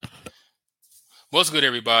What's good,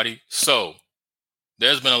 everybody? So,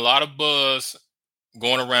 there's been a lot of buzz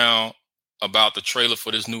going around about the trailer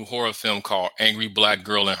for this new horror film called Angry Black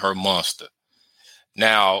Girl and Her Monster.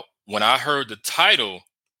 Now, when I heard the title,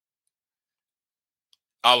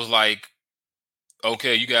 I was like,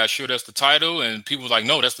 okay, you guys sure that's the title? And people was like,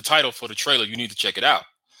 no, that's the title for the trailer. You need to check it out.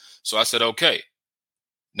 So I said, okay.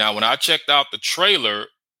 Now, when I checked out the trailer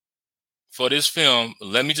for this film,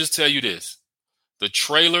 let me just tell you this. The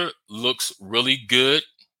trailer looks really good.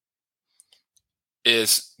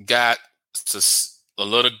 It's got a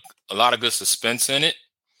lot of good suspense in it,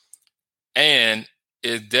 and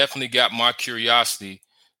it definitely got my curiosity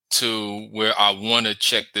to where I want to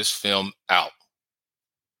check this film out.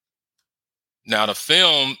 Now, the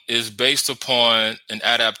film is based upon an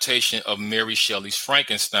adaptation of Mary Shelley's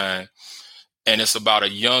Frankenstein, and it's about a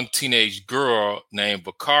young teenage girl named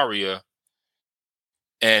Vicaria,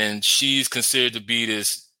 and she's considered to be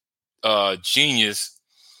this genius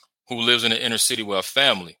who lives in the inner city with her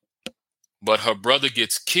family. But her brother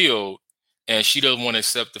gets killed, and she doesn't want to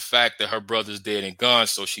accept the fact that her brother's dead and gone,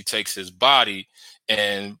 so she takes his body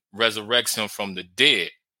and resurrects him from the dead.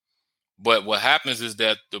 But what happens is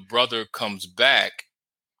that the brother comes back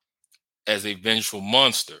as a vengeful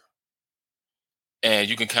monster. And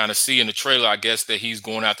you can kind of see in the trailer, I guess, that he's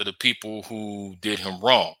going after the people who did him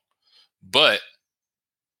wrong. But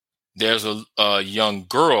there's a young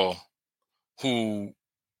girl who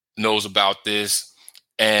knows about this,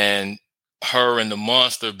 and her and the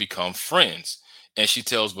monster become friends. And she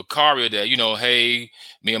tells Vicaria that, hey,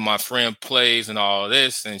 me and my friend plays and all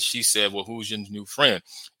this. And she said, well, who's your new friend?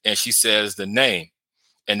 And she says the name.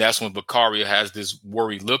 And that's when Vicaria has this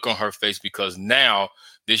worried look on her face, because now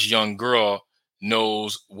this young girl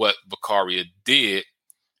knows what Vicaria did.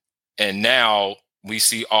 And now we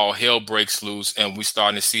see all hell breaks loose, and we're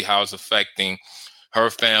starting to see how it's affecting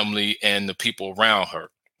her family and the people around her.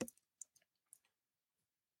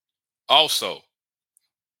 Also,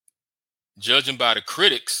 judging by the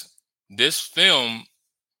critics, this film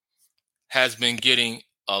has been getting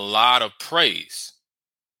a lot of praise.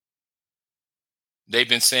 They've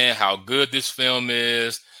been saying how good this film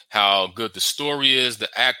is, how good the story is, the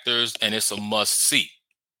actors, and it's a must see.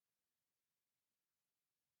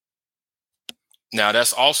 Now,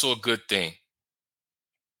 that's also a good thing,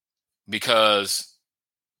 because,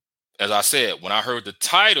 as I said, when I heard the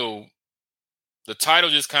title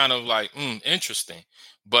just kind of like, interesting.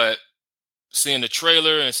 But seeing the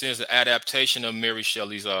trailer and seeing the adaptation of Mary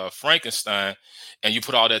Shelley's Frankenstein, and you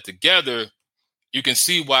put all that together, you can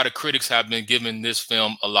see why the critics have been giving this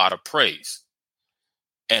film a lot of praise.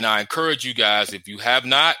 And I encourage you guys, if you have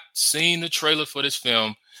not seen the trailer for this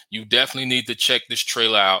film, you definitely need to check this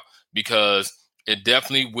trailer out, because it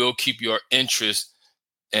definitely will keep your interest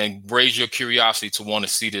and raise your curiosity to want to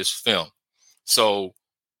see this film. So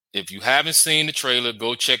if you haven't seen the trailer,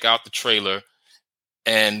 go check out the trailer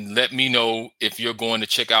and let me know if you're going to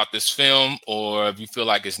check out this film, or if you feel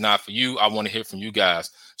like it's not for you. I want to hear from you guys.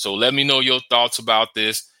 So let me know your thoughts about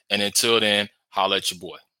this. And until then, holla at your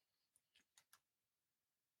boy.